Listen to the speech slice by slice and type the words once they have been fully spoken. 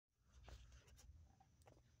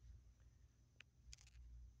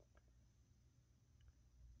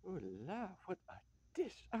Ooh la, what a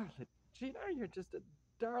dish! Arlecchino, you're just a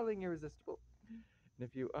darling irresistible. And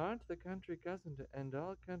if you aren't the country cousin to end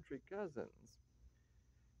all country cousins,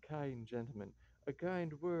 kind gentleman, a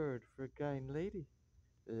kind word for a kind lady.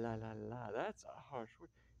 La la la, that's a harsh word.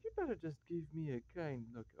 You'd better just give me a kind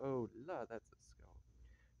look. Oh la, that's a scowl.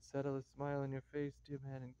 Settle a smile on your face, dear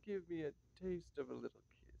man, and give me a taste of a little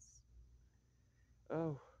kiss.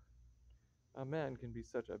 Oh, a man can be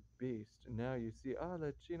such a beast. Now you see,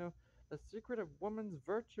 Lecino, the secret of woman's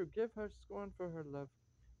virtue. Give her scorn for her love,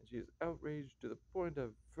 and she is outraged to the point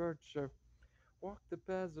of virtue. Walk the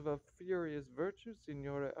paths of a furious virtue,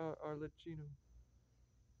 Signora Arlecchino.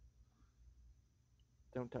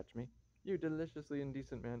 Don't touch me. You deliciously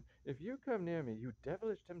indecent man. If you come near me, you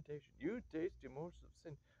devilish temptation, you tasty morsel of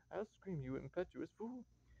sin, I'll scream, you impetuous fool.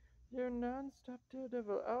 You're non-stop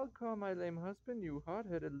daredevil. I'll call my lame husband, you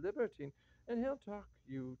hot-headed libertine, and he'll talk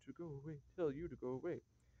you to go away, tell you to go away.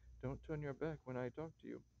 Don't turn your back when I talk to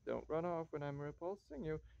you. Don't run off when I'm repulsing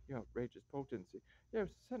you, you outrageous potency, you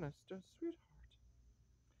sinister sweetheart.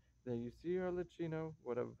 There you see, Arlecchino,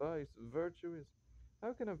 what a vice virtue is.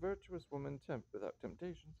 How can a virtuous woman tempt without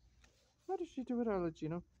temptations? How does she do it,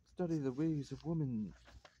 Arlecchino? Study the ways of woman.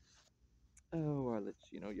 Oh,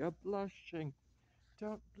 Arlecchino, you're blushing.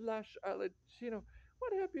 Don't blush, Arlecchino.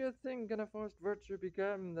 What happier thing can a forced virtue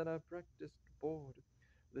become than a practiced bawd?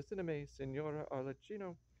 Listen to me, Signora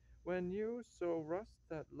Arlecchino. When you so rust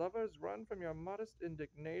that lovers run from your modest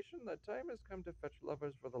indignation, the time has come to fetch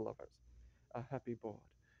lovers for the lovers. A happy bawd.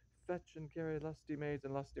 Fetch and carry lusty maids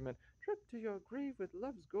and lusty men. Trip to your grave with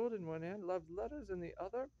love's gold in one hand, love's letters in the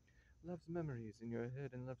other, love's memories in your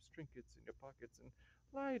head, and love's trinkets in your pockets, and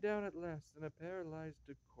lie down at last in a paralyzed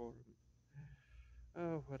decorum.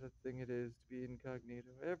 Oh, what a thing it is to be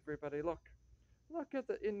incognito. Everybody, look. Look at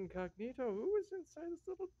the incognito. Who is inside this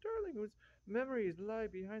little darling whose memories lie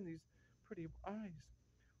behind these pretty eyes,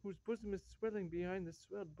 whose bosom is swelling behind this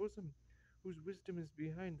swelled bosom, whose wisdom is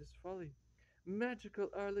behind this folly? Magical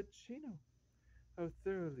Arlecchino! How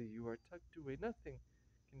thoroughly you are tucked away. Nothing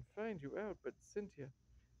can find you out but Cynthia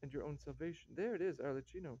and your own salvation. There it is,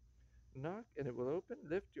 Arlecchino. Knock and it will open.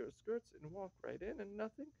 Lift your skirts and walk right in, and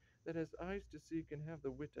nothing that has eyes to see can have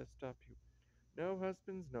the wit to stop you. No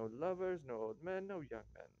husbands, no lovers, no old men, no young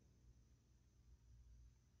men.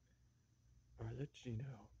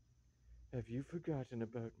 Arlecchino, have you forgotten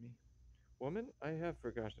about me? Woman, I have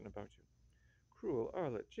forgotten about you. Cruel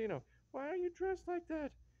Arlecchino, why are you dressed like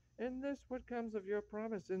that? In this, what comes of your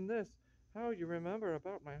promise? In this, how you remember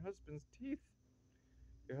about my husband's teeth?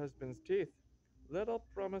 Your husband's teeth. Little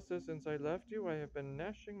promises since I left you. I have been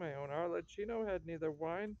gnashing my own. Arlecchino had neither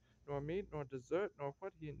wine, nor meat, nor dessert, nor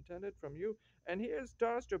what he intended from you, and he has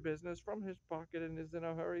tossed your business from his pocket and is in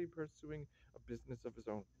a hurry pursuing a business of his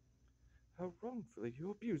own. How wrongfully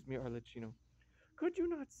you abuse me, Arlecchino. Could you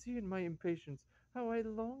not see in my impatience how I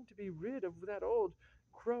long to be rid of that old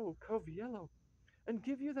crow Coviello, and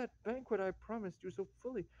give you that banquet I promised you so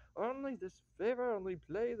fully? Only this favor, only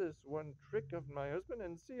play this one trick of my husband,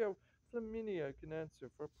 and see how Flaminia can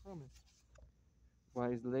answer for promise.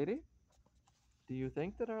 Wise lady, do you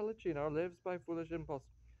think that Arlecchino lives by foolish impulse?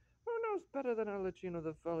 Who knows better than Arlecchino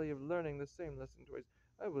the folly of learning the same lesson twice?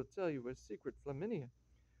 I will tell you a secret, Flaminia.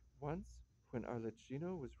 Once, when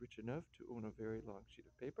Arlecchino was rich enough to own a very long sheet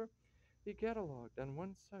of paper, he catalogued on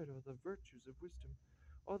one side all the virtues of wisdom,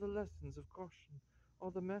 all the lessons of caution,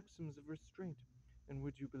 all the maxims of restraint, and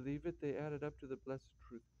would you believe it, they added up to the blessed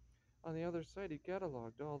truth. On the other side he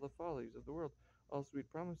catalogued all the follies of the world, all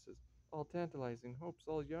sweet promises, all tantalizing hopes,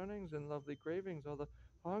 all yearnings and lovely cravings, all the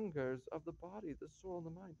hungers of the body, the soul, and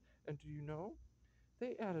the mind. And do you know?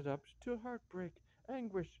 They added up to heartbreak,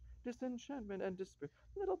 anguish, disenchantment, and despair.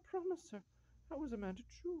 Little promiser, how was a man to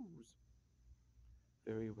choose?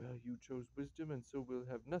 Very well, you chose wisdom, and so will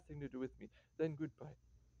have nothing to do with me. Then goodbye.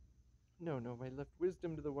 No, no, I left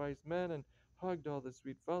wisdom to the wise man, and hugged all the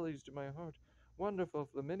sweet follies to my heart. Wonderful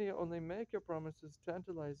Flaminia, only make your promises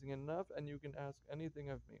tantalizing enough, and you can ask anything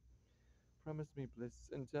of me. Promise me bliss,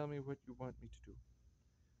 and tell me what you want me to do.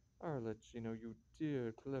 Arlecchino, you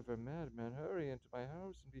dear, clever madman, hurry into my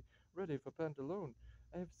house and be ready for Pantalone.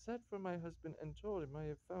 I have sent for my husband and told him I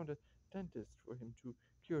have found a dentist for him to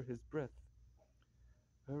cure his breath.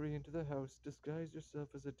 Hurry into the house, disguise yourself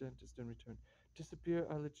as a dentist, and return. Disappear,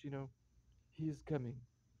 Arlecchino. He is coming.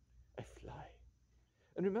 I fly.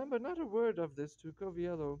 And remember, not a word of this to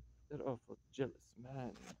Coviello, that awful jealous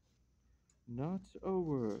man. Not a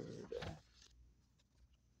word.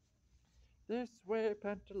 This way,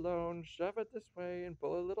 Pantalone, shove it this way and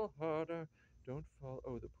pull a little harder. Don't fall.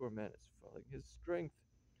 Oh, the poor man is falling. His strength.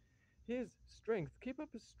 His strength. Keep up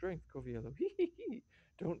his strength, Coviello. Hee hee hee.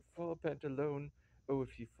 Don't fall, Pantalone. Oh,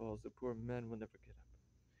 if he falls, the poor man will never get up.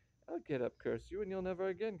 I'll get up, curse you, and you'll never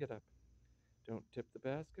again get up. Don't tip the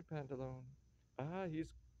basket, Pantalone. Ah,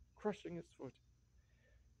 he's crushing his foot.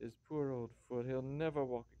 His poor old foot. He'll never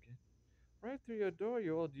walk again. Right through your door,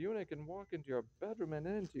 you old eunuch, and walk into your bedroom and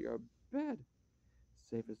into your bed.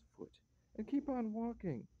 Save his foot, and keep on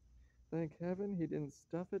walking. Thank heaven he didn't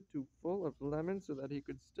stuff it too full of lemons so that he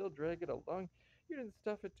could still drag it along. You didn't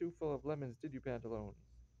stuff it too full of lemons, did you, Pantalone?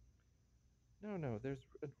 No, no, there's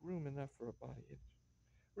room enough for a body.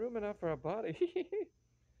 Room enough for a body.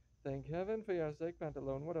 Thank heaven for your sake,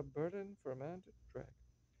 Pantalone. What a burden for a man to drag.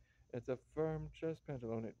 It's a firm chest,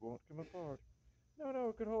 Pantalone. It won't come apart. No, no,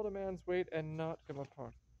 it could hold a man's weight and not come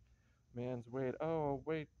apart. Man's weight. Oh,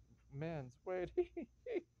 wait. Man's weight.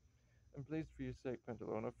 I'm pleased for your sake,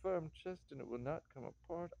 Pantalone. A firm chest and it will not come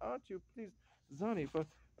apart. Aren't you pleased, Zani, for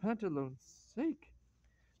Pantalone's sake?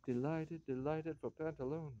 Delighted, delighted for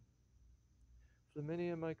Pantalone.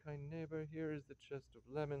 Flaminia, my kind neighbor, here is the chest of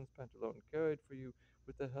lemons Pantalone carried for you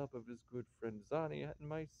with the help of his good friend Zani and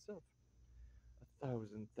myself. A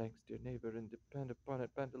thousand thanks, dear neighbor, and depend upon it,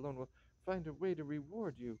 Pantalone will find a way to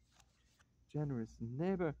reward you. Generous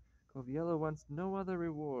neighbor, Coviello wants no other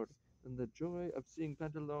reward than the joy of seeing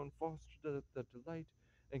Pantalone foster the delight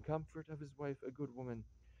and comfort of his wife, a good woman,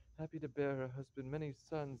 happy to bear her husband many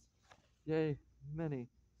sons, yea, many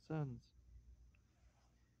sons.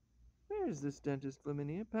 Where is this dentist,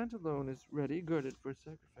 Flaminia? Pantalone is ready, girded for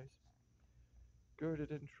sacrifice.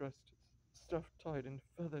 Girded and trussed, stuffed tight and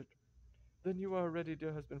feathered. Then you are ready,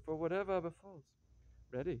 dear husband, for whatever befalls.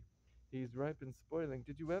 Ready. He's ripe and spoiling.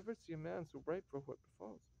 Did you ever see a man so ripe for what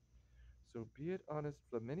befalls? So be it, honest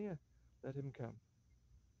Flaminia. Let him come.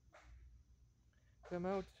 Come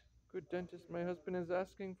out, good dentist. My husband is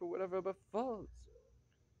asking for whatever befalls.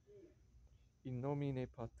 In nomine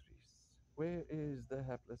Patris. Where is the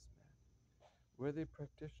hapless man? Worthy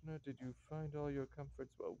practitioner, did you find all your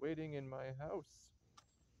comforts while waiting in my house?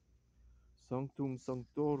 Sanctum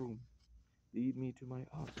sanctorum. Lead me to my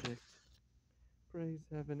object. Praise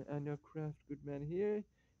heaven and your craft, good man. Here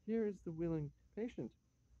is the willing patient.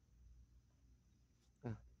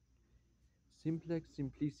 Ah, simplex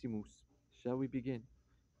simplissimus. Shall we begin?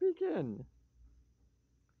 Begin.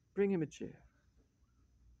 Bring him a chair.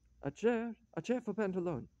 A chair? A chair for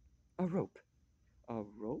Pantalone. A rope. A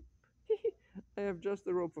rope? I have just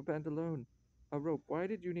the rope for Pantalone. A rope. Why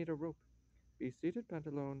did you need a rope? Be seated,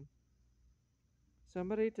 Pantalone.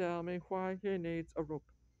 Somebody tell me why he needs a rope.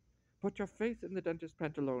 Put your faith in the dentist,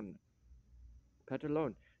 Pantalone.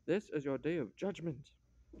 Pantalone, this is your day of judgment.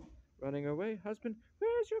 Running away, husband?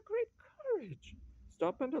 Where is your great courage?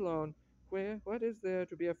 Stop, Pantalone. What is there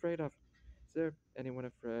to be afraid of? Is there anyone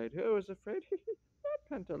afraid? Who is afraid?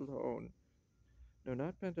 Not Pantalone. No,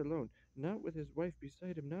 not Pantalone. Not with his wife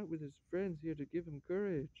beside him. Not with his friends here to give him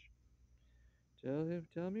courage.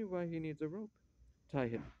 Tell me why he needs a rope. Tie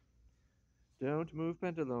him. Don't move,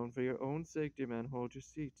 Pantalone. For your own sake, dear man, hold your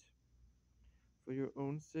seat. For your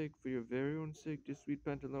own sake, for your very own sake, dear sweet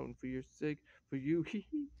Pantalone, for your sake, for you,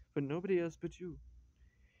 for nobody else but you.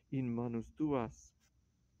 In manus tuas.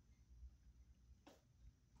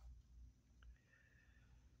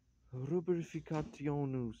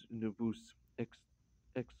 Rubrificationus nubus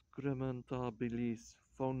excrementabilis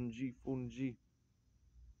fungi.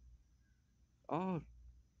 Ah,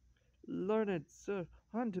 learned sir,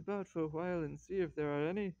 hunt about for a while and see if there are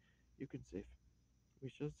any you can save. We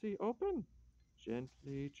shall see. Open!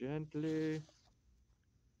 Gently, gently.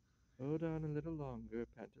 Hold on a little longer,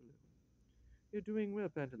 Pantalone. You're doing well,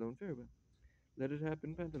 Pantalone, very well. Let it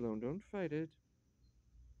happen, Pantalone. Don't fight it.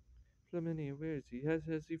 Flaminia, where is he?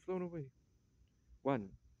 Has he flown away? One.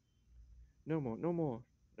 No more, no more,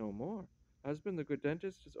 no more. Husband, the good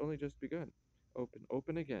dentist has only just begun. Open,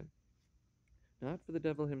 open again. Not for the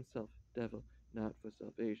devil himself, devil, not for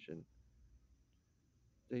salvation.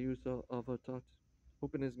 Deus avatat.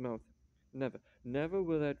 Open his mouth. Never, never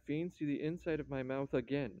will that fiend see the inside of my mouth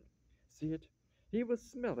again. See it? He will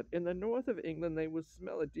smell it. In the north of England they will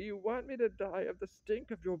smell it. Do you want me to die of the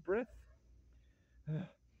stink of your breath?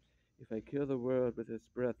 If I kill the world with its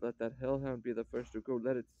breath, let that hellhound be the first to go.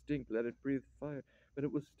 Let it stink, let it breathe fire, but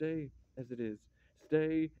it will stay as it is.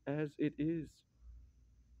 Stay as it is.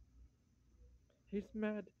 He's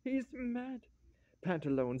mad. He's mad.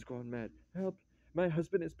 Pantalone's gone mad. Help. My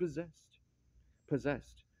husband is possessed.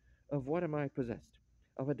 Possessed. Of what am I possessed?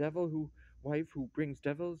 Of a wife who brings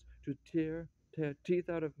devils to tear teeth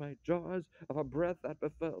out of my jaws, of a breath that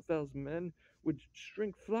befalls men, would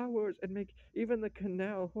shrink flowers and make even the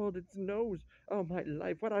canal hold its nose. Oh, my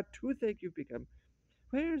life, what a toothache you've become.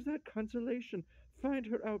 Where's that consolation? Find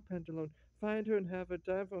her out, Pantalone. Find her and have a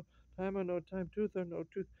time or no time, tooth or no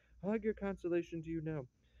tooth. Hug your consolation to you now.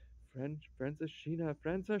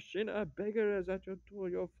 Francescina, a beggar is at your door.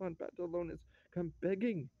 Your fond Pantalone is come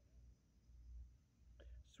begging.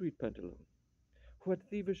 Sweet Pantalone, what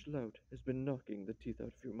thievish lout has been knocking the teeth out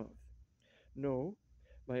of your mouth? No,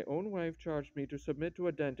 my own wife charged me to submit to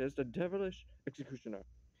a dentist, a devilish executioner,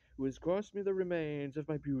 who has cost me the remains of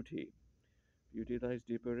my beauty. Beauty lies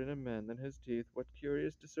deeper in a man than his teeth. What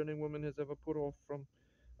curious, discerning woman has ever put off from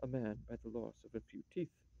a man by the loss of a few teeth?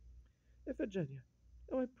 Iphigenia,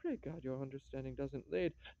 oh, I pray God your understanding doesn't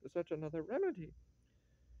lead to such another remedy.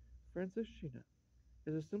 Franciscina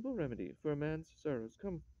is a simple remedy for a man's sorrows.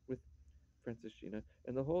 Come with Franciscina,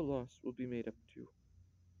 and the whole loss will be made up to you.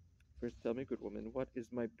 First tell me, good woman, what is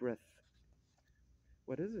my breath?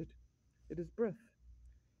 What is it? It is breath.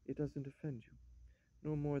 It doesn't offend you,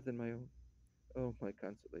 no more than my own. Oh, my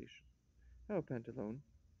consolation. How, Pantalone?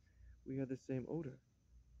 We are the same odor.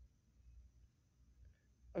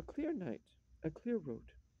 A clear night, a clear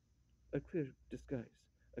road, a clear disguise,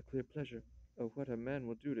 a clear pleasure. Oh, what a man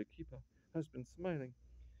will do to keep a husband smiling.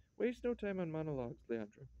 Waste no time on monologues,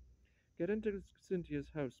 Leandro. Get into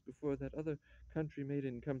Cynthia's house before that other country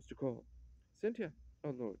maiden comes to call. Cynthia,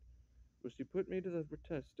 oh Lord, will she put me to the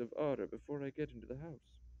test of order before I get into the house?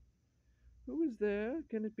 Who is there?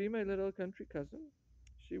 Can it be my little country cousin?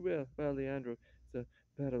 She will. Well, Leandro, it's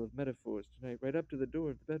a battle of metaphors tonight, right up to the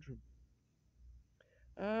door of the bedroom.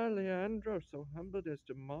 Ah, Leandro, so humbled as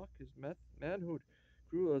to mock his manhood.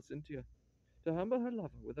 Cruel Cynthia, to humble her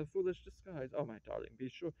lover with a foolish disguise. Oh, my darling, be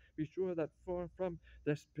sure that from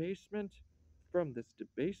this debasement,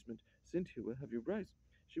 Cynthia will have you rise.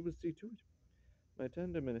 She will see to it. My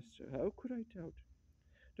tender minister, how could I doubt?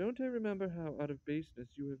 Don't I remember how out of baseness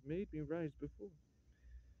you have made me rise before?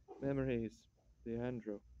 Memories,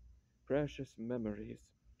 Leandro, precious memories.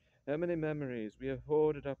 How many memories we have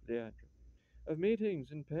hoarded up, Leandro, of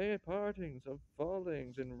meetings and partings, of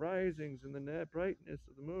fallings and risings in the brightness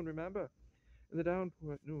of the moon, remember? In the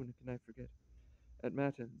downpour at noon, can I forget? At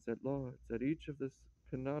matins, at lauds, at each of the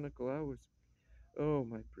canonical hours. Oh,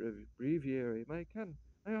 my breviary, my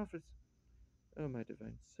my office. Oh, my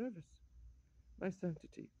divine service, my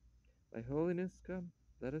sanctity, my holiness, come,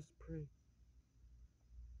 let us pray.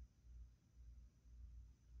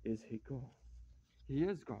 Is he gone? He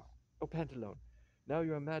is gone. Oh, Pantalone, now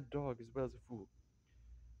you're a mad dog as well as a fool.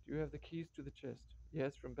 Do you have the keys to the chest?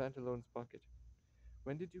 Yes, from Pantalone's pocket.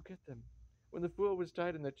 When did you get them? When the fool was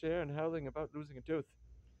tied in the chair and howling about losing a tooth.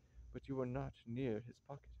 But you were not near his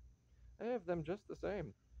pocket. I have them just the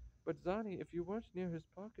same. But Zani, if you weren't near his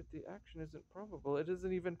pocket, the action isn't probable. It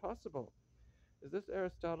isn't even possible. Is this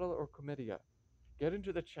Aristotle or Commedia? Get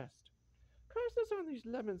into the chest. Curses on these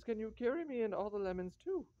lemons! Can you carry me in all the lemons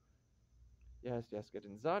too? Yes, yes, get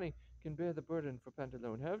in. Zani can bear the burden for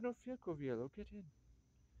Pantalone. Have no fear, Coviello. Get in.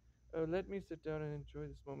 Oh, let me sit down and enjoy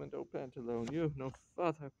this moment. Oh, Pantalone, you have no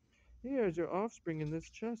father. Here is your offspring in this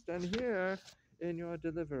chest, and here in your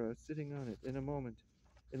deliverer, sitting on it in a moment,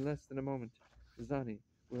 in less than a moment. Zani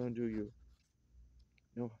will undo you.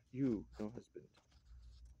 No, you, no husband.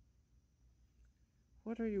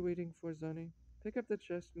 What are you waiting for, Zani? Pick up the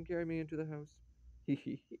chest and carry me into the house. He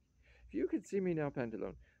he he. If you could see me now,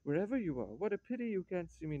 Pantalone, wherever you are, what a pity you can't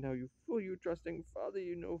see me now, you fool, you trusting father,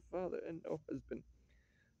 you no father and no husband.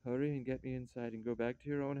 Hurry and get me inside and go back to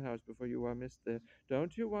your own house before you are missed there.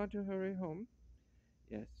 Don't you want to hurry home?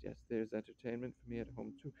 Yes, yes, there's entertainment for me at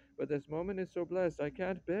home too, but this moment is so blessed I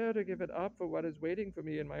can't bear to give it up for what is waiting for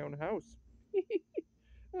me in my own house.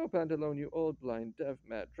 Oh, Pantalone, you old blind, deaf,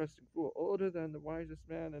 mad, trusting fool, older than the wisest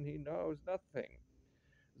man, and he knows nothing.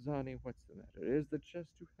 Zani, what's the matter? Is the chest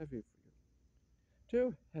too heavy for you?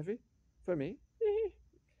 Too heavy? For me?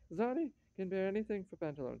 Zani can bear anything for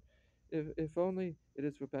Pantalone. If only it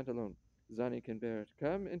is for Pantalone. Zani can bear it.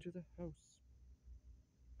 Come into the house.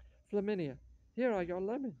 Flaminia, here are your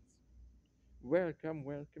lemons. Welcome,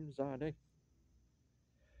 welcome, Zani.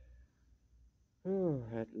 Oh,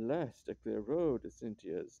 at last a clear road to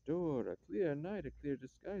Cynthia's door, a clear night, a clear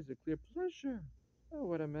disguise, a clear pleasure. Oh,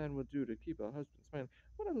 what a man will do to keep a husband smiling.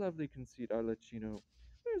 What a lovely conceit, Arlecchino.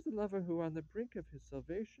 Where's the lover who, on the brink of his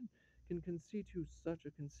salvation, can conceit you such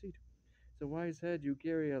a conceit? It's a wise head you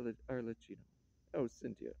carry, Arlecchino. Oh,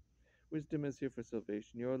 Cynthia, wisdom is here for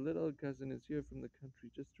salvation. Your little cousin is here from the country,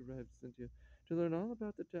 just arrived, Cynthia, to learn all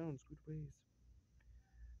about the town's good ways.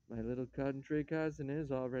 My little country cousin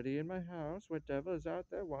is already in my house. What devil is out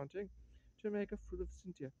there wanting to make a fool of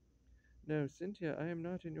Cynthia? No, Cynthia, I am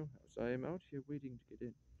not in your house. I am out here waiting to get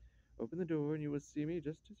in. Open the door, and you will see me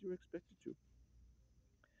just as you expected to.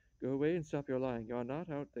 Go away and stop your lying. You're not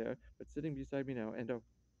out there, but sitting beside me now, and oh,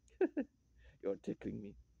 you're tickling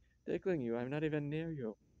me. Tickling you. I'm not even near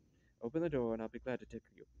you. Open the door, and I'll be glad to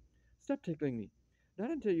tickle you. Stop tickling me.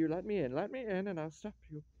 Not until you let me in. Let me in, and I'll stop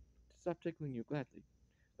tickling you gladly.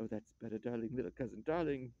 Oh, that's better, darling little cousin.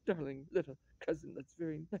 Darling, darling little cousin. That's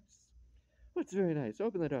very nice. What's very nice?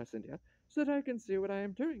 Open the door, Cynthia, so that I can see what I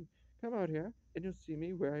am doing. Come out here, and you'll see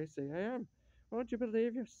me where I say I am. Won't you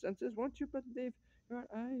believe your senses? Won't you believe your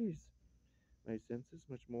eyes? My senses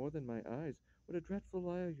much more than my eyes. What a dreadful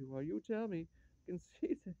liar you are. You tell me. I can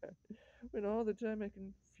see that, when all the time I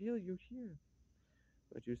can feel you here.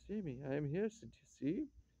 But you see me. I am here, Cynthia. See?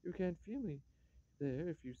 You can't feel me. There,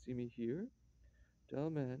 if you see me here. Tell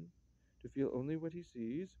man to feel only what he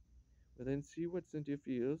sees. Well, then see what Cynthia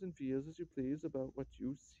feels, and feels as you please about what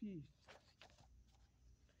you see.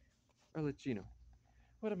 Arlecchino.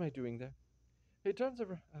 What am I doing there? He turns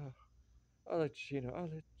around. Oh, Arlecchino,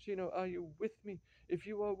 Arlecchino, are you with me? If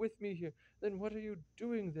you are with me here, then what are you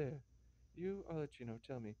doing there? You, Arlecchino,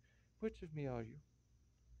 tell me, which of me are you?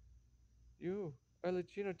 You,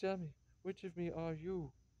 Arlecchino, tell me, which of me are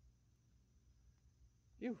you?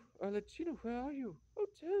 You, Arlecchino, where are you? Oh,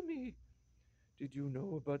 tell me. Did you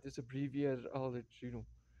know about this abbreviated Arlecchino?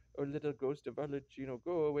 Oh, little ghost of Arlecchino,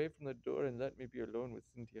 go away from the door and let me be alone with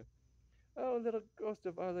Cynthia. Oh, little ghost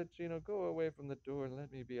of Arlecchino, go away from the door and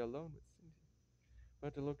let me be alone with Cynthia.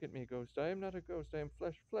 But to look at me, ghost, I am not a ghost, I am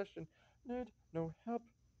flesh, flesh, and need no help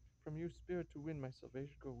from you, spirit, to win my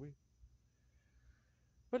salvation. Go away.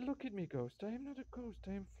 But look at me, ghost, I am not a ghost,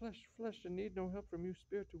 I am flesh, flesh, and need no help from you,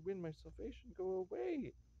 spirit, to win my salvation. Go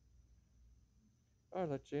away.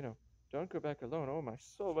 Arlecchino, don't go back alone. Oh, my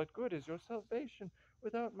soul, what good is your salvation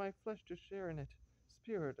without my flesh to share in it?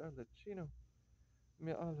 Spirit, Arlecchino,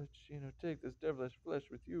 me Arlecchino, take this devilish flesh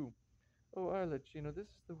with you. Oh, Arlecchino, this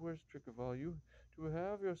is the worst trick of all. You to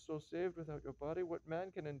have your soul saved without your body. What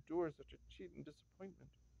man can endure such a cheat and disappointment?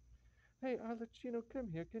 Hey, Arlecchino, come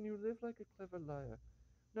here. Can you live like a clever liar?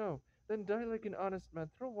 No, then die like an honest man.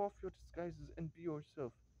 Throw off your disguises and be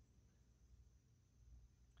yourself.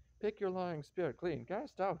 Pick your lying spirit clean.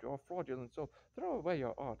 Cast out your fraudulent soul. Throw away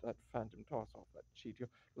your art, that phantom. Toss off that cheat, your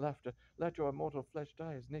laughter. Let your immortal flesh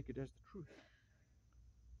die as naked as the truth.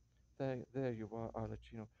 There you are,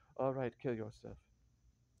 Arlecchino. All right, kill yourself.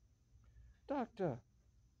 Doctor!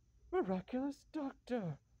 Miraculous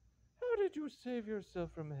doctor! How did you save yourself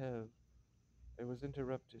from hell? I was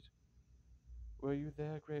interrupted. Were you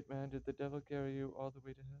there, great man? Did the devil carry you all the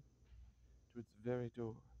way to hell? To its very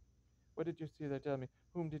door. What did you see there? Tell me.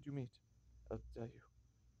 Whom did you meet? I'll tell you.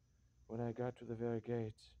 When I got to the very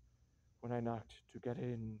gate, when I knocked to get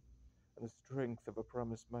in, and the strength of a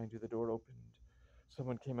promised mind to the door opened,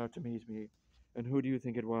 someone came out to meet me. And who do you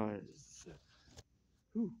think it was?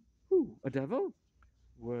 Who? Who? A devil?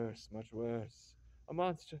 Worse, much worse. A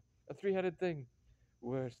monster. A three-headed thing.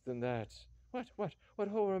 Worse than that. What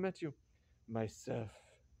horror met you? Myself.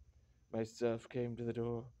 Myself came to the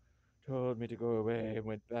door, told me to go away, and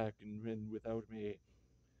went back and in without me.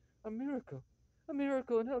 A miracle. A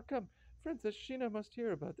miracle, and hell come. Princess Sheena must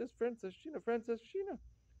hear about this. Princess Sheena, Princess Sheena.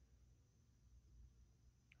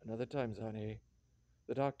 Another time, Zani.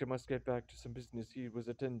 The doctor must get back to some business he was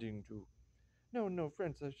attending to. No, no,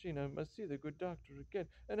 Princess Sheena must see the good doctor again,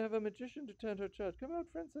 and have a magician to tend her child. Come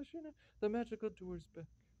out, Princess Sheena. The magical door's back.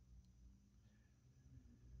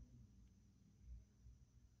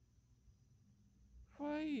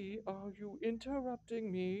 Why are you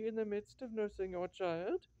interrupting me in the midst of nursing your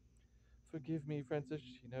child? Forgive me,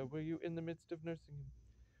 Franciscina, were you in the midst of nursing him?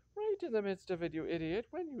 Right in the midst of it, you idiot,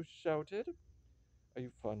 when you shouted. Are you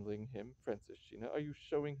fondling him, Franciscina? Are you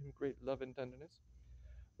showing him great love and tenderness?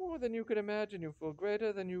 More than you could imagine, you fool,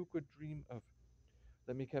 greater than you could dream of.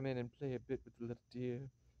 Let me come in and play a bit with the little dear.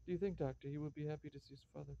 Do you think, Doctor, he will be happy to see his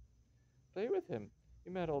father? Play with him?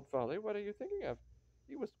 You mad old folly, what are you thinking of?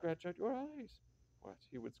 He will scratch out your eyes. What,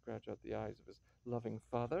 he would scratch out the eyes of his loving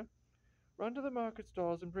father? Run to the market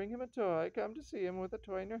stalls and bring him a toy. Come to see him with a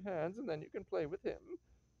toy in your hands, and then you can play with him.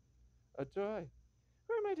 A toy?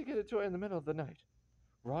 Where am I to get a toy in the middle of the night?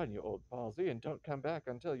 Run, you old palsy, and don't come back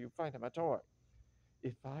until you find him a toy.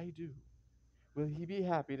 If I do, will he be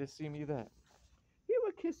happy to see me then? He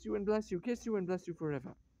will kiss you and bless you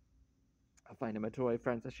forever. I'll find him a toy,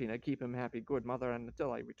 Franciscina. Keep him happy, good mother, and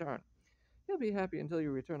until I return. He'll be happy until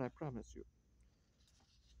you return, I promise you.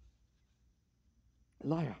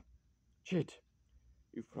 Liar! Cheat!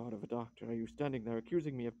 You fraud of a doctor, are you standing there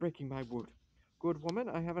accusing me of breaking my word? Good woman,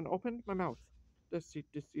 I haven't opened my mouth. Deceit,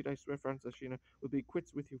 deceit, I swear Franciscina will be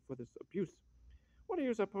quits with you for this abuse. What are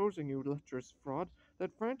you supposing, you lecherous fraud?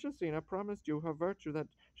 That Franciscina promised you her virtue, that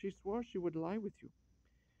she swore she would lie with you.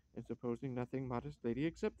 supposing nothing, modest lady,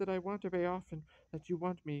 except that I want to pay off and that you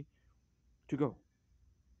want me to go.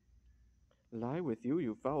 Lie with you,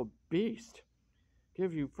 you foul beast!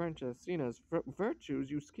 Give you Francescina's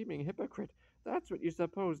virtues, you scheming hypocrite! That's what you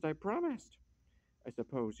supposed I promised! I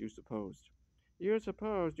suppose you supposed. You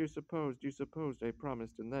supposed I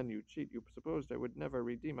promised, and then you cheat. You supposed I would never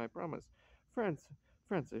redeem my promise. Franz,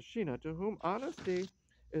 Francescina, to whom honesty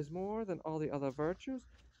is more than all the other virtues.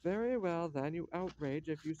 Very well, then, you outrage.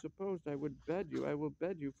 If you supposed I would bed you, I will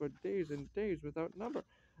bed you for days and days without number.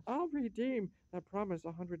 I'll redeem that promise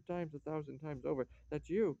 100 times, 1,000 times over, that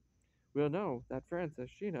you will know that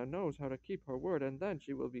Francescina knows how to keep her word, and then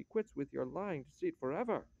she will be quits with your lying deceit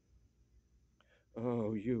forever.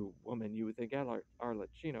 Oh, you woman, you think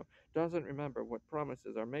Arlecchino doesn't remember what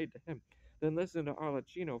promises are made to him. Then listen to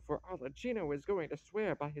Arlecchino, for Arlecchino is going to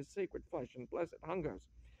swear by his sacred flesh and blessed hungers.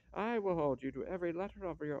 I will hold you to every letter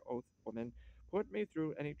of your oath, woman. Put me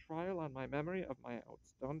through any trial on my memory of my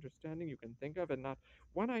understanding you can think of, and not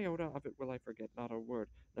one iota of it will I forget, not a word,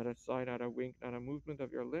 not a sigh, not a wink, not a movement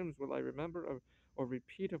of your limbs will I remember or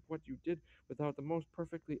repeat of what you did without the most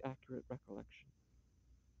perfectly accurate recollection.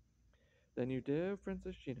 Then you dare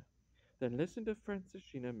Francescina. Then listen to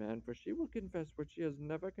Francescina, man, for she will confess what she has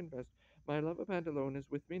never confessed. My love of Pantalone is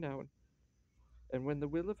with me now, and when the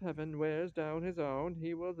will of heaven wears down his own,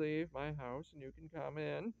 he will leave my house, and you can come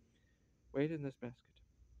in. Wait in this basket.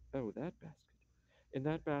 Oh, that basket. In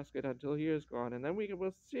that basket until he is gone, and then we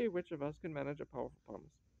will see which of us can manage a powerful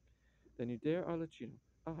promise. Then you dare Arlecchino.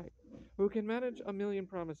 I, who can manage a million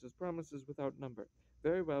promises, promises without number.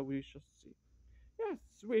 Very well, we shall see. Yes,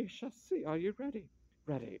 we shall see. Are you ready?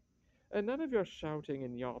 Ready. And none of your shouting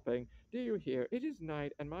and yawping. Do you hear? It is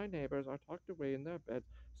night, and my neighbors are tucked away in their beds,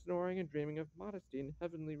 snoring and dreaming of modesty and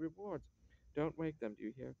heavenly rewards. Don't wake them, do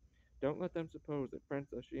you hear? Don't let them suppose that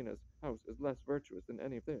Francescina's house is less virtuous than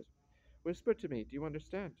any of theirs. Whisper to me, do you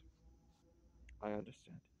understand? I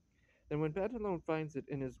understand. Then when Pantalone finds it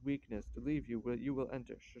in his weakness to leave you, you will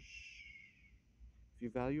enter. Shh. If you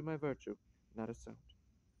value my virtue, not a sound.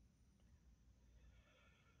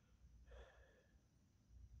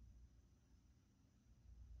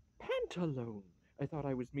 Pantalone! I thought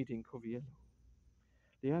I was meeting Coviello.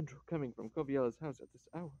 Leandro coming from Coviello's house at this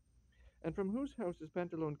hour. And from whose house is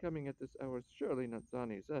Pantalone coming at this hour? Surely not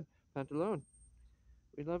Zani's. Pantalone.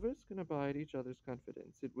 We lovers can abide each other's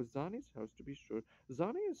confidence. It was Zani's house, to be sure.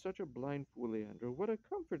 Zani is such a blind fool, Leandro. What a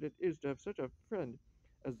comfort it is to have such a friend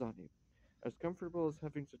as Zani. As comfortable as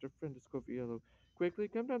having such a friend as Coviello. Quickly,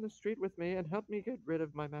 come down the street with me and help me get rid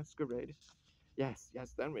of my masquerade. Yes,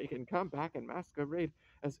 yes, then we can come back and masquerade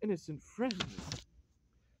as innocent friends.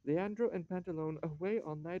 Leandro and Pantalone away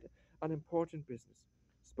all night on important business.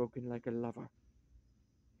 Spoken like a lover.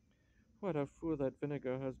 What a fool that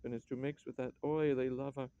vinegar husband is to mix with that oily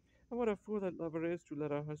lover. And what a fool that lover is to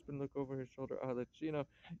let her husband look over his shoulder. Arlecchino,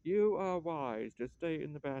 you are wise to stay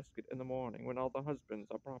in the basket in the morning when all the husbands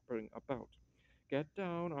are propering about. Get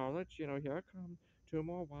down, Arlecchino, here come two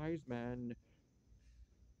more wise men.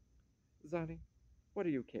 Zani, what are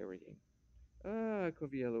you carrying? Ah,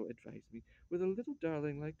 Coviello advised me, with a little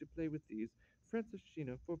darling like to play with these.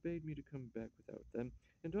 Franceschina forbade me to come back without them,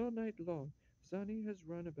 and all night long Zani has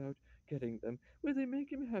run about getting them. Will they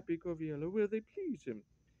make him happy, Coviello? Will they please him?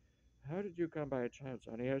 How did you come by a child,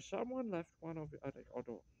 Zani? Has someone left one of at our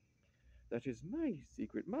door? That is my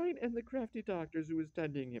secret, mine and the crafty doctor's who is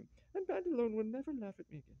tending him, and Pantalone will never laugh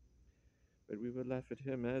at me again. But we will laugh at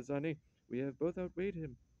him, Zani. We have both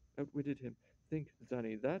outwitted him. Think,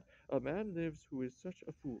 Zani, that a man lives who is such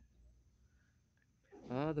a fool.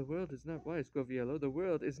 Ah, the world is not wise, Coviello. The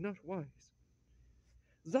world is not wise.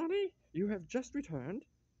 Zani, you have just returned?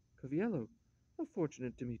 Coviello, how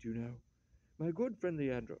fortunate to meet you now. My good friend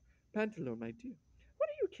Leandro. Pantalone, my dear. What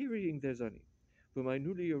are you carrying there, Zani? For my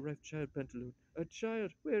newly arrived child, Pantalone. A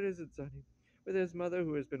child? Where is it, Zani? With his mother,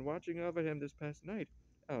 who has been watching over him this past night.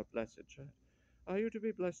 Ah, blessed child. Are you to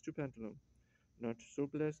be blessed to Pantalone? Not so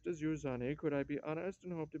blessed as you, Zani. Could I be honest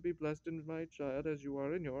and hope to be blessed in my child as you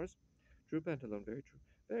are in yours? True, Pantalone, very true.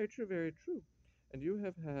 Very true, very true. And you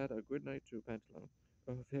have had a good night too, Pantalone.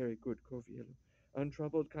 Oh, very good, Coviello.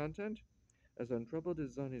 Untroubled content? As untroubled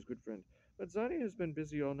as Zani's good friend. But Zani has been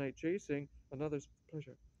busy all night chasing another's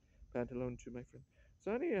pleasure. Pantalone too, my friend.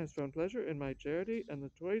 Zani has found pleasure in my charity and the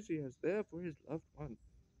toys he has there for his loved one.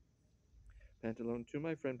 Pantalone too,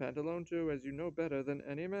 my friend. Pantalone too, as you know better than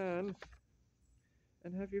any man.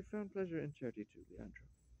 And have you found pleasure in charity too, Leandro?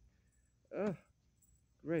 Ah,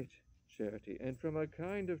 great charity, and from a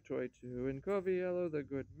kind of toy too. And Coviello, the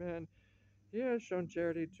good man, he has shown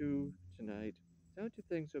charity too tonight. Don't you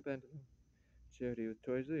think so, Pantalone? Charity with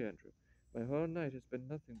toys, Leandro. My whole night has been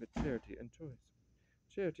nothing but charity and toys.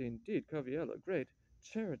 Charity indeed, Coviello, great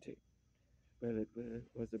charity. Well, it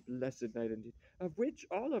was a blessed night indeed, of which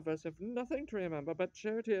all of us have nothing to remember but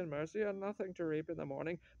charity and mercy, and nothing to reap in the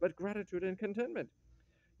morning but gratitude and contentment.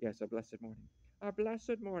 Yes, a blessed morning. A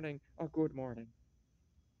blessed morning, a good morning.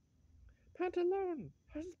 Pantalone,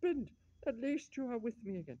 husband, at least you are with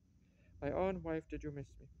me again. My own wife, did you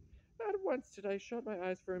miss me? Not once did I shut my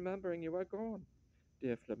eyes for remembering you are gone.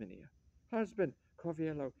 Dear Flaminia. Husband,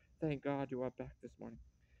 Coviello, thank God you are back this morning.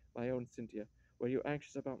 My own Cynthia, were you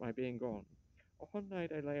anxious about my being gone? All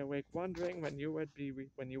night I lay awake wondering when you would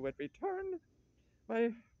return. My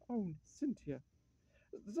own Cynthia.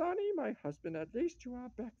 Zani, my husband, at least you are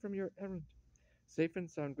back from your errand. Safe and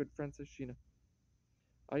sound, good Franciscina.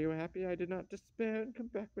 Are you happy I did not despair and come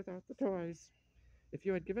back without the toys? If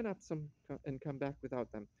you had given up and come back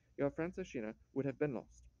without them, your Franciscina would have been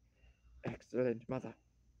lost. Excellent, mother.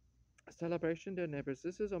 A celebration, dear neighbors.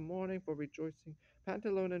 This is a morning for rejoicing.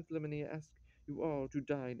 Pantalone and Flaminia ask you all to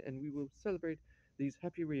dine, and we will celebrate these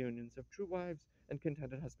happy reunions of true wives and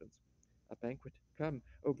contented husbands. A banquet. Come,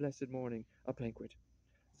 O blessed morning, a banquet.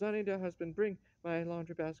 Zani, dear husband, bring my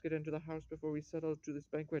laundry basket into the house before we settle to this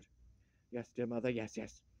banquet. Yes, dear mother, yes,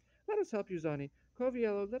 yes. Let us help you, Zani.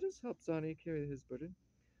 Coviello, let us help Zani carry his burden.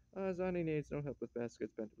 Zani needs no help with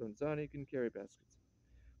baskets, Pantalone. Zani can carry baskets.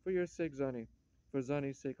 For your sake, Zani. For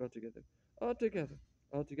Zani's sake altogether. Altogether.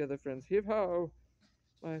 Altogether, friends. Heave ho!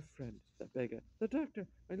 My friend, the beggar, the doctor,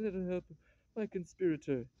 my little helper, my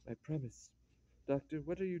conspirator, my promise. Doctor,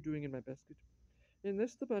 what are you doing in my basket? In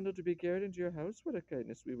this the bundle to be carried into your house? What a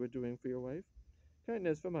kindness we were doing for your wife.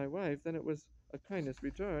 Kindness for my wife, then it was a kindness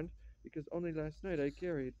returned, because only last night I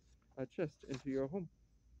carried a chest into your house,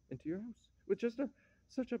 with just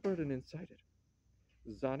such a burden inside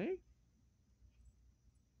it. Zani,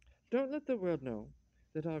 don't let the world know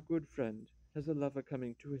that our good friend has a lover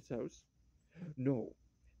coming to his house. No,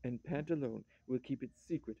 and Pantalone will keep it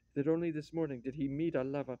secret that only this morning did he meet a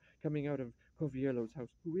lover coming out of Coviello's house,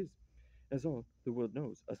 who is, as all the world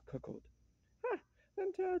knows, a cuckold. Ha!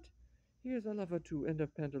 Then tut! He is a lover too, and of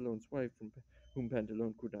Pantalone's wife, whom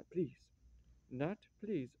Pantalone could not please. Not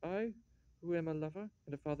please? I, who am a lover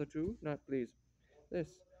and a father too, not please. This,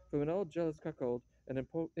 from an old jealous cuckold, an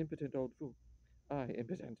impotent old fool. I,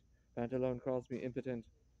 impotent. Pantalone calls me impotent.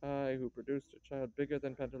 I, who produced a child bigger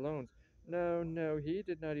than Pantalone's. No, no, he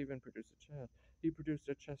did not even produce a child. He produced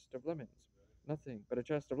a chest of lemons. Nothing but a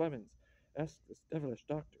chest of lemons. Ask this devilish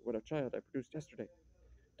doctor what a child I produced yesterday.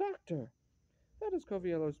 Doctor! That is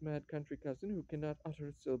Coviello's mad country cousin who cannot utter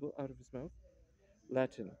a syllable out of his mouth.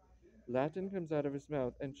 Latin. Latin comes out of his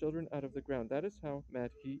mouth, and children out of the ground. That is how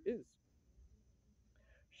mad he is.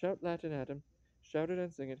 Shout Latin at him, shout it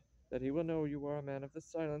and sing it, that he will know you are a man of the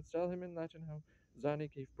silence. Tell him in Latin how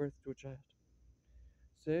Zani gave birth to a child.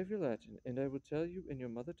 Save your Latin, and I will tell you in your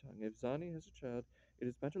mother tongue. If Zani has a child, it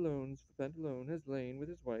is Pantalone's, for Pantalone has lain with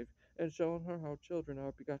his wife, and shown her how children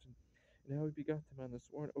are begotten, and how he begot them on the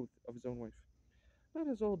sworn oath of his own wife. Not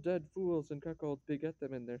as all dead fools and cuckolds beget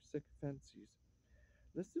them in their sick fancies.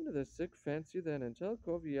 Listen to the sick fancy then, and tell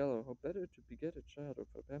Coviello how better to beget a child of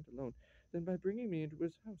a Pantalone than by bringing me into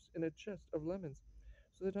his house in a chest of lemons,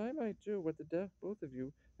 so that I might do what the deaf both of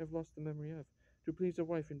you have lost the memory of, to please a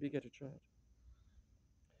wife and beget a child.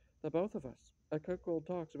 The both of us. A cuckold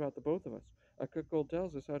talks about the both of us. A cuckold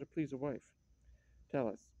tells us how to please a wife. Tell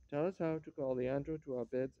us. Tell us how to call Leandro to our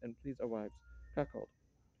beds and please our wives. Cuckold.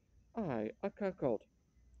 I, a cuckold.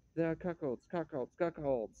 They are cuckolds, cuckolds,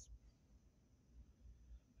 cuckolds.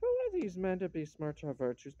 Who are these men to besmirch our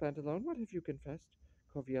virtues, Pantalone? What have you confessed?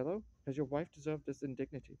 Coviello, has your wife deserved this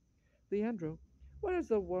indignity? Leandro, what has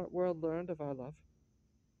the world learned of our love?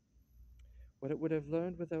 What it would have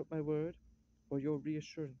learned without my word, or your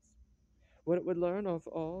reassurance? What it would learn of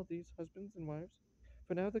all these husbands and wives?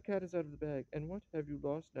 For now the cat is out of the bag, and what have you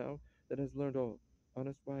lost now that has learned all?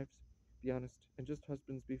 Honest wives, be honest, and just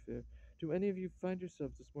husbands, be fair. Do any of you find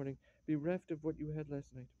yourselves this morning bereft of what you had last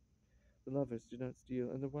night? The lovers did not steal,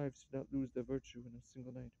 and the wives did not lose their virtue in a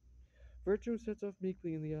single night. Virtue sets off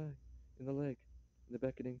meekly in the eye, in the leg, in the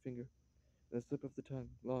beckoning finger, in the slip of the tongue,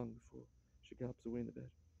 long before she gallops away in the bed.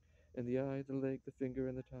 And the eye, the leg, the finger,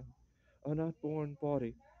 and the tongue are not born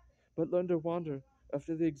bawdy, but learn to wander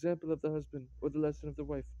after the example of the husband or the lesson of the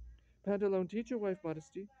wife. Pantalone, teach your wife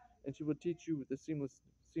modesty, and she will teach you the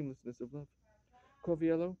seamlessness of love.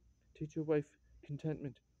 Coviello, teach your wife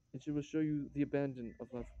contentment, and she will show you the abandon of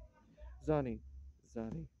love. Zani,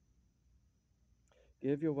 Zani,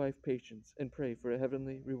 give your wife patience, and pray for a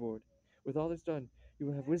heavenly reward. With all this done, you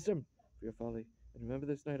will have wisdom for your folly, and remember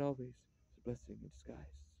this night always as a blessing in disguise.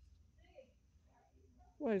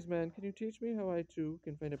 Wise man, can you teach me how I too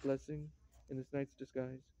can find a blessing in this night's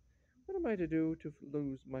disguise? What am I to do to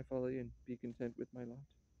lose my folly and be content with my lot?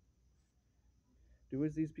 Do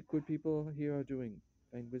as these good people here are doing.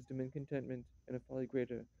 Find wisdom and contentment in a folly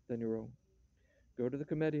greater than your own. Go to the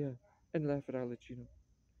Commedia and laugh at Arlecchino.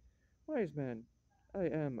 Wise man, I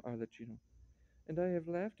am Arlecchino, and I have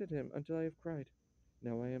laughed at him until I have cried.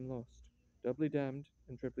 Now I am lost, doubly damned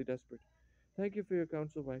and triply desperate. Thank you for your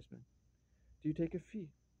counsel, wise man. Do you take a fee?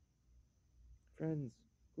 Friends,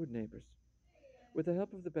 good neighbors, with the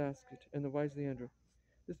help of the basket and the wise Leandro,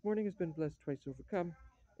 this morning has been blessed twice over. Come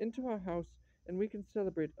into our house, and we can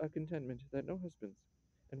celebrate a contentment that no husbands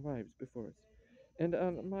and wives before us, and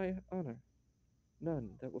on my honor,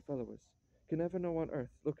 none that will follow us, can ever know on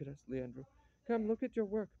earth. Look at us, Leandro. Come, look at your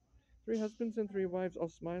work. 3 husbands and 3 wives, all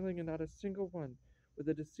smiling, and not a single one with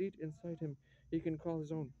a deceit inside him he can call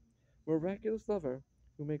his own. Miraculous lover,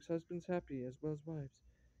 who makes husbands happy as well as wives.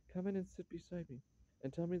 Come in and sit beside me,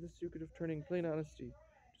 and tell me the secret of turning plain honesty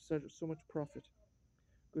to so much profit.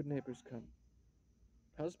 Good neighbors, come.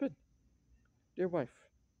 Husband, dear wife,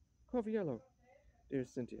 Coviello, dear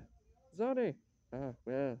Cynthia, Zane. Ah,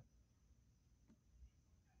 well,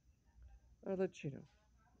 Arlecchino,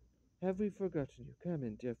 have we forgotten you? Come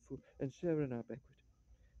in, dear fool, and share in our banquet.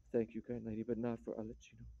 Thank you, kind lady, but not for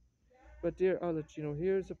Arlecchino. But, dear Arlecchino,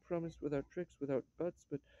 here is a promise without tricks, without buts,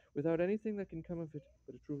 but without anything that can come of it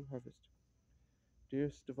but a true harvest.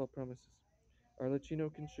 Dearest of all promises,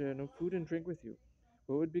 Arlecchino can share no food and drink with you.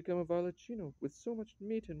 What would become of Arlecchino with so much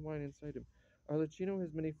meat and wine inside him? Arlecchino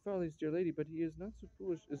has many follies, dear lady, but he is not so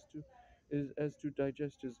foolish as to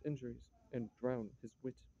digest his injuries and drown his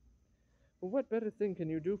wit. Well, what better thing can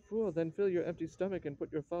you do, fool, than fill your empty stomach and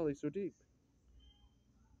put your folly so deep?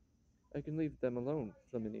 I can leave them alone,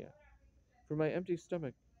 Flaminia. For my empty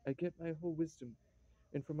stomach I get my whole wisdom,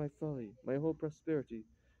 and for my folly my whole prosperity.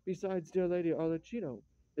 Besides, dear lady, Arlecchino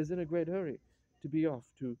is in a great hurry to be off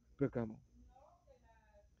to Bergamo.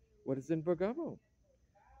 What is in Bergamo?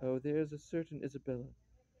 Oh, there is a certain Isabella,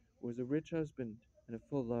 who has a rich husband and a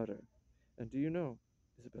full larder. And do you know,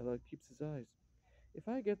 Isabella keeps his eyes. If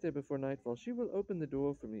I get there before nightfall, she will open the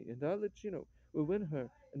door for me, and Arlecchino will win her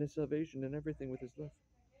and his salvation and everything with his love.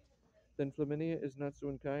 Then Flaminia is not so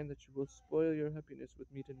unkind that she will spoil your happiness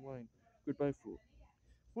with meat and wine. Goodbye, fool.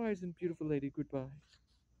 Wise and beautiful lady, goodbye.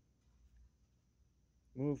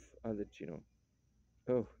 Move, Arlecchino.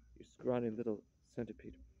 Oh, you scrawny little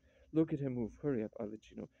centipede. Look at him move. Hurry up,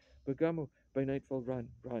 Arlecchino. Bergamo, by nightfall run,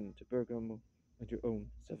 run to Bergamo and your own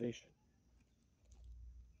salvation.